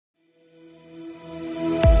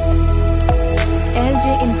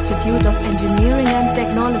Institute of Engineering and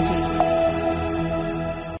Technology.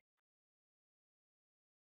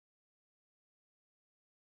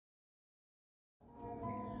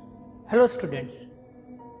 Hello students,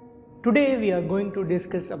 today we are going to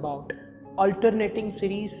discuss about alternating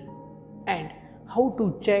series and how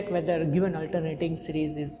to check whether a given alternating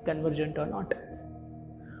series is convergent or not.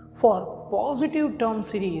 For positive term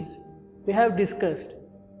series, we have discussed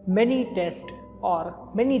many tests or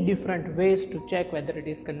many different ways to check whether it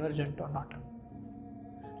is convergent or not.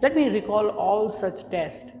 Let me recall all such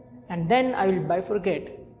tests and then I will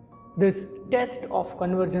bifurcate this test of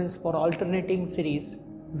convergence for alternating series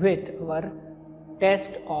with our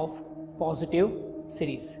test of positive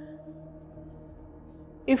series.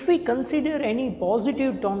 If we consider any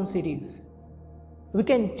positive term series, we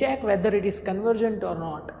can check whether it is convergent or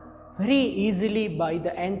not very easily by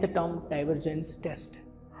the nth term divergence test.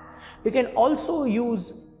 We can also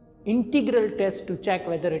use integral test to check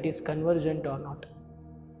whether it is convergent or not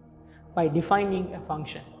by defining a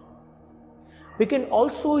function. We can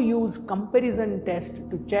also use comparison test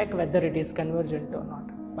to check whether it is convergent or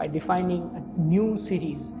not by defining a new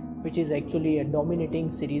series which is actually a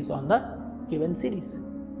dominating series on the given series.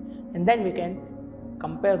 And then we can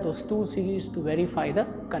compare those two series to verify the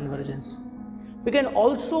convergence. We can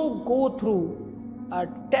also go through a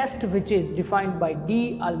test which is defined by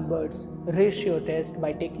D'Albert's ratio test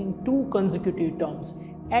by taking two consecutive terms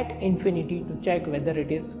at infinity to check whether it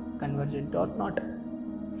is convergent or not.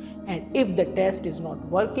 And if the test is not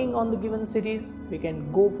working on the given series, we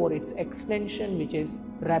can go for its extension, which is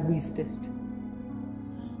Rabi's test.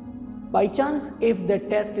 By chance, if the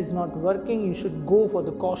test is not working, you should go for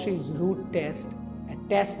the Cauchy's root test, a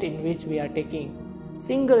test in which we are taking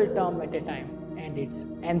single term at a time and its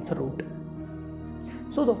nth root.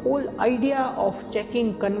 So the whole idea of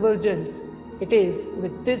checking convergence, it is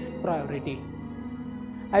with this priority.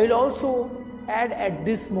 I will also add at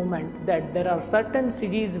this moment that there are certain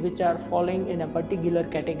series which are falling in a particular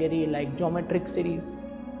category like geometric series,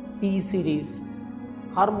 P series,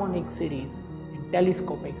 harmonic series and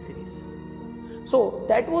telescopic series. So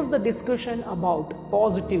that was the discussion about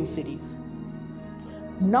positive series.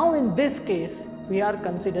 Now in this case we are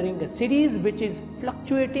considering a series which is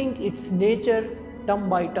fluctuating its nature term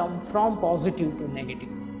by term from positive to negative.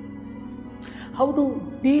 How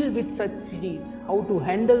to deal with such series, how to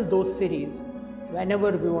handle those series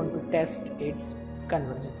whenever we want to test its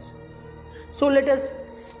convergence. So let us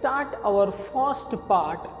start our first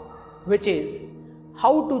part, which is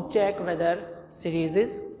how to check whether series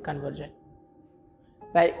is convergent.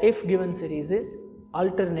 Well, if given series is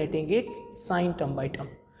alternating its sign term by term.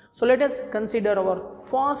 So let us consider our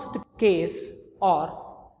first case, or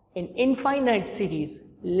in infinite series,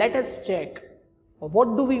 let us check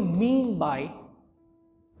what do we mean by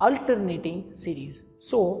alternating series.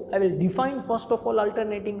 So I will define first of all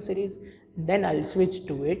alternating series, then I will switch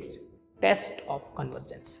to its test of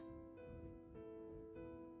convergence.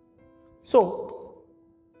 So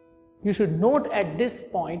you should note at this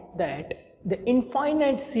point that the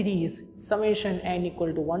infinite series summation n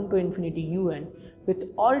equal to 1 to infinity un with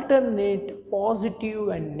alternate positive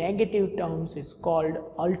and negative terms is called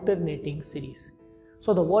alternating series.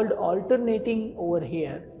 So the word alternating over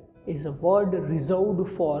here is a word reserved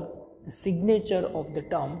for the signature of the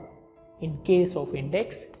term in case of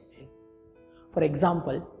index n. For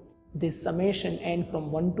example, this summation n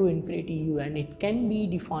from 1 to infinity un, it can be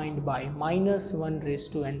defined by minus 1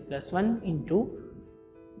 raised to n plus 1 into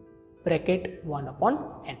bracket 1 upon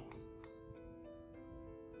n.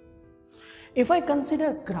 If I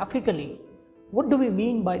consider graphically, what do we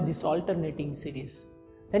mean by this alternating series?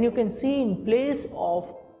 Then you can see in place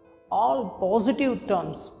of all positive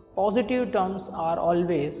terms are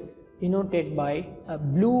always denoted by a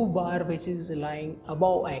blue bar which is lying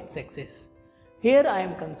above x-axis. Here I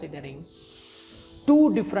am considering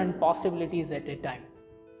two different possibilities at a time.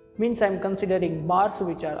 Means I am considering bars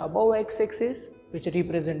which are above x-axis, which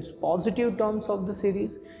represents positive terms of the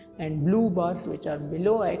series, and blue bars which are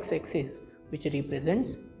below x-axis, which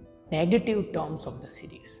represents negative terms of the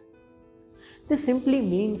series. This simply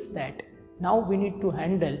means that now we need to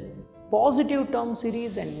handle positive term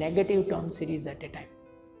series and negative term series at a time.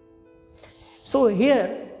 So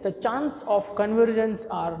here the chance of convergence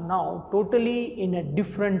are now totally in a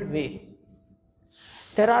different way.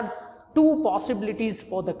 There are two possibilities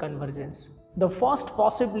for the convergence. The first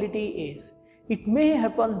possibility is it may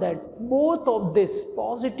happen that both of these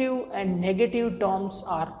positive and negative terms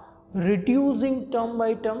are reducing term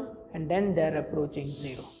by term and then they are approaching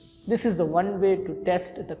zero. This is the one way to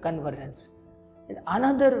test the convergence. And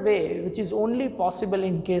another way, which is only possible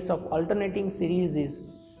in case of alternating series, is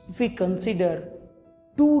if we consider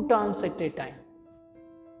two terms at a time,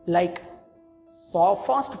 like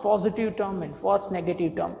first positive term and first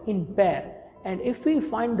negative term in pair, and if we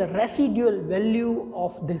find the residual value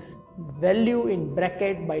of this value in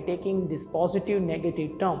bracket by taking this positive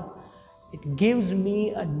negative term, it gives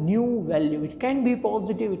me a new value. It can be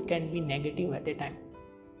positive, it can be negative at a time.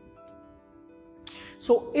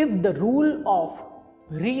 So if the rule of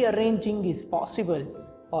rearranging is possible,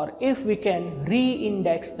 or if we can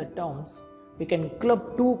re-index the terms, we can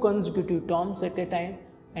club two consecutive terms at a time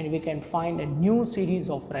and we can find a new series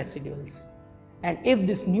of residuals. And if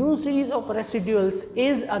this new series of residuals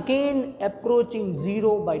is again approaching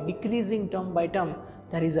 0 by decreasing term by term,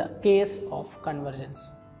 there is a case of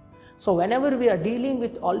convergence. So whenever we are dealing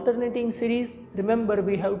with alternating series, remember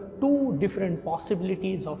we have two different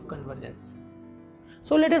possibilities of convergence.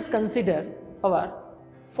 So let us consider our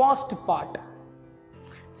first part.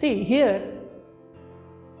 See here,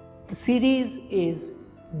 the series is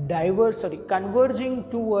converging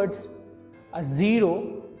towards a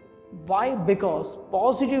 0. Why? Because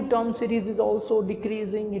positive term series is also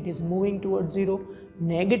decreasing, it is moving towards 0.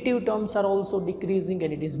 Negative terms are also decreasing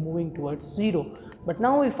and it is moving towards 0. But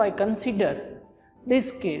now if I consider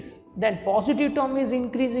this case, then positive term is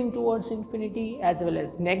increasing towards infinity as well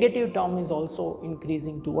as negative term is also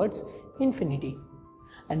increasing towards infinity.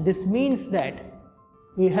 And this means that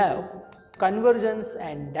we have convergence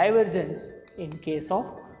and divergence in case of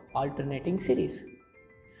alternating series.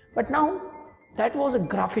 But now that was a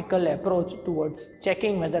graphical approach towards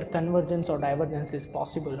checking whether convergence or divergence is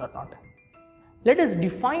possible or not. Let us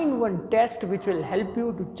define one test which will help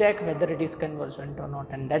you to check whether it is convergent or not,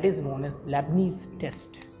 and that is known as Leibnitz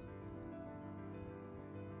test.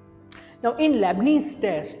 Now in Leibnitz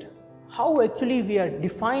test, how actually we are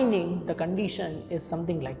defining the condition is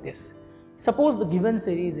something like this. Suppose the given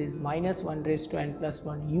series is minus 1 raised to n plus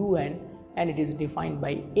 1 un and it is defined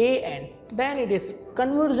by an, then it is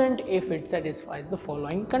convergent if it satisfies the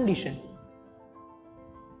following condition.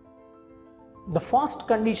 The first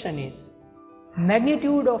condition is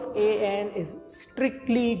magnitude of an is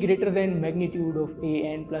strictly greater than magnitude of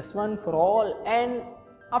an plus 1 for all n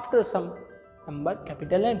after some number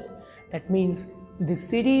capital N. That means this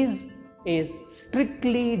series is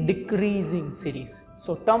strictly decreasing series.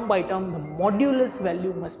 So term by term the modulus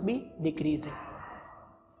value must be decreasing.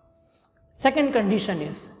 Second condition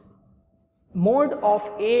is mod of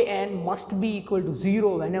an must be equal to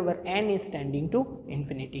 0 whenever n is tending to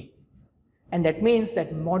infinity. And that means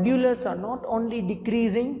that modulus are not only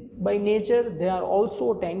decreasing by nature, they are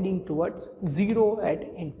also tending towards 0 at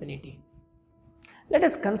infinity. Let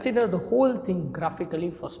us consider the whole thing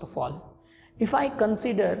graphically first of all. If I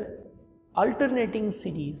consider alternating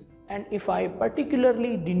series and if I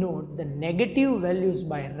particularly denote the negative values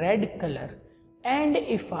by red color, and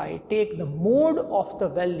if I take the mode of the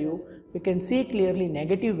value, we can see clearly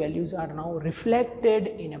negative values are now reflected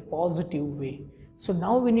in a positive way. So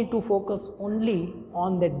now we need to focus only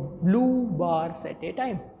on the blue bars at a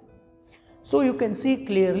time. So you can see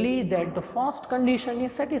clearly that the first condition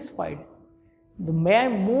is satisfied. The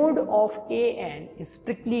mode of an is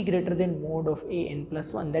strictly greater than mode of an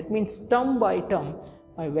plus 1. That means term by term,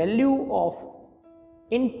 my value of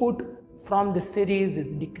input from the series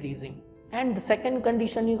is decreasing. And the second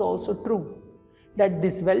condition is also true, that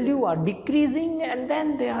this value are decreasing and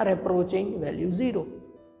then they are approaching value 0.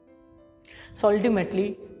 So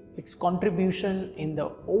ultimately its contribution in the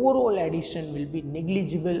overall addition will be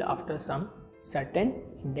negligible after some certain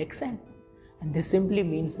index n, and this simply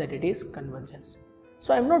means that it is convergence.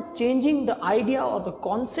 So I am not changing the idea or the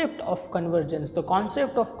concept of convergence. The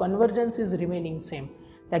concept of convergence is remaining same,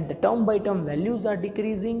 that the term by term values are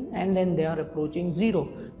decreasing and then they are approaching 0.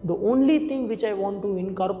 The only thing which I want to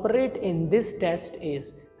incorporate in this test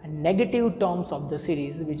is a negative terms of the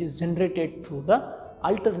series which is generated through the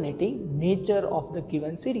alternating nature of the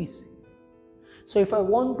given series. So if I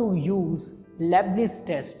want to use Leibniz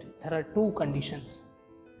test, there are two conditions.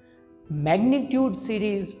 Magnitude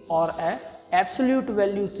series or a absolute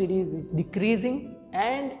value series is decreasing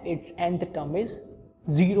and its nth term is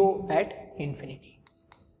 0 at infinity.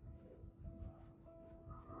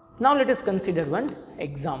 Now let us consider one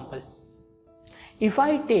example. If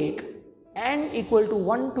I take n equal to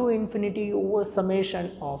 1 to infinity over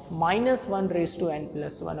summation of minus 1 raised to n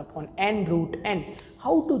plus 1 upon n root n,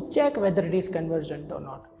 how to check whether it is convergent or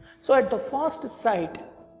not? So at the first sight,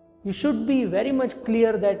 you should be very much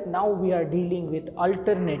clear that now we are dealing with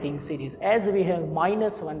alternating series as we have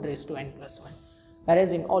minus 1 raised to n plus 1.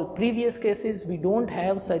 Whereas in all previous cases, we don't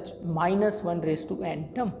have such minus 1 raised to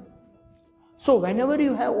n term. So whenever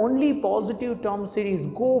you have only positive term series,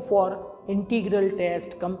 go for integral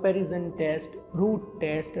test, comparison test, root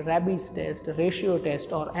test, Rabi's test, ratio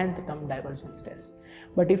test or nth term divergence test.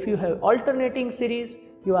 But if you have alternating series,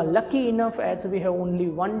 you are lucky enough as we have only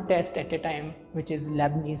one test at a time, which is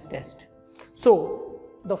Leibnitz test. So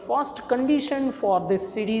the first condition for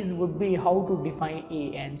this series would be how to define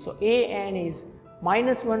an. So an is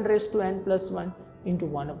minus 1 raised to n plus 1 into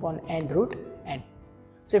 1 upon n root n.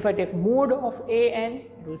 So if I take mode of an,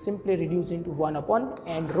 it will simply reduce into 1 upon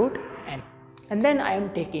n root n. And then I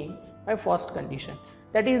am taking my first condition,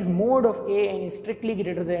 that is mode of an is strictly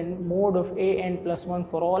greater than mode of an plus 1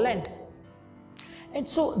 for all n. And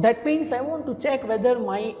so that means I want to check whether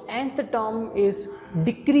my nth term is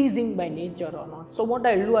decreasing by nature or not. So what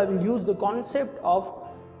I will do, I will use the concept of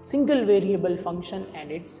single variable function and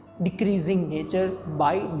its decreasing nature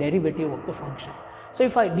by derivative of the function. So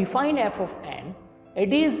if I define f of n,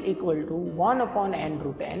 it is equal to 1 upon n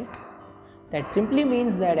root n. That simply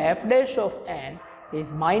means that f dash of n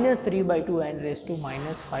is minus 3 by 2 n raised to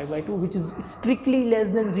minus 5 by 2, which is strictly less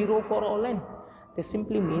than 0 for all n. This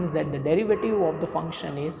simply means that the derivative of the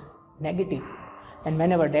function is negative, and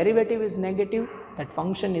whenever derivative is negative, that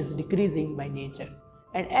function is decreasing by nature.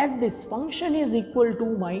 And as this function is equal to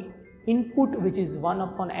my input, which is 1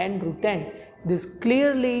 upon n root n, this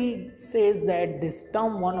clearly says that this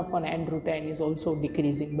term 1 upon n root n is also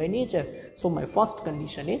decreasing by nature. So my first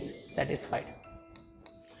condition is satisfied.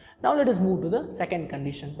 Now let us move to the second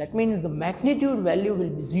condition. That means the magnitude value will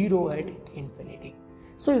be 0 at infinity.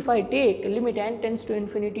 So if I take limit n tends to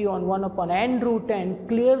infinity on 1 upon n root n,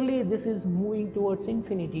 clearly this is moving towards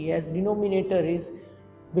infinity as denominator is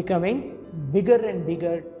becoming bigger and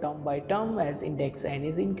bigger term by term as index n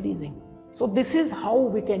is increasing. So this is how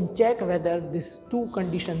we can check whether these two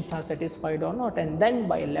conditions are satisfied or not, and then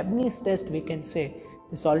by Leibniz test we can say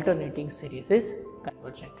this alternating series is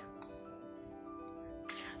convergent.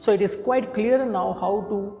 So it is quite clear now how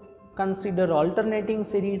to consider alternating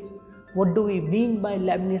series. What do we mean by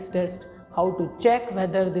Leibniz test? How to check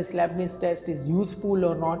whether this Leibniz test is useful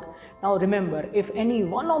or not. Now remember, if any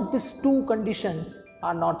one of these two conditions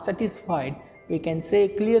are not satisfied, we can say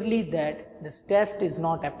clearly that this test is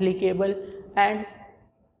not applicable and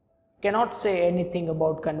cannot say anything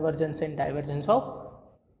about convergence and divergence of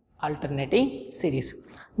alternating series.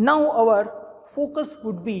 Now our focus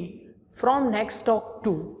would be from next talk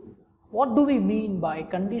to what do we mean by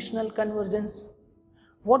conditional convergence?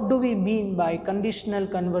 What do we mean by conditional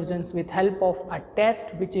convergence with help of a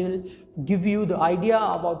test which will give you the idea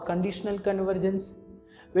about conditional convergence?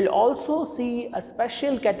 We'll also see a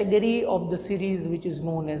special category of the series which is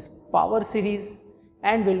known as power series,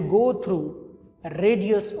 and we'll go through a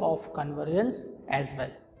radius of convergence as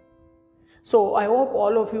well. So I hope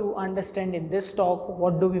all of you understand in this talk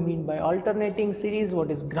what do we mean by alternating series, what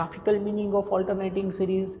is graphical meaning of alternating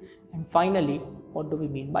series, and finally what do we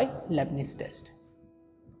mean by Leibniz test.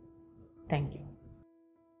 Thank you.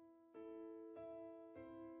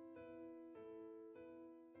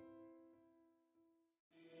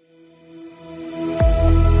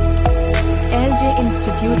 LJ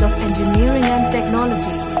Institute of Engineering and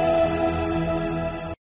Technology.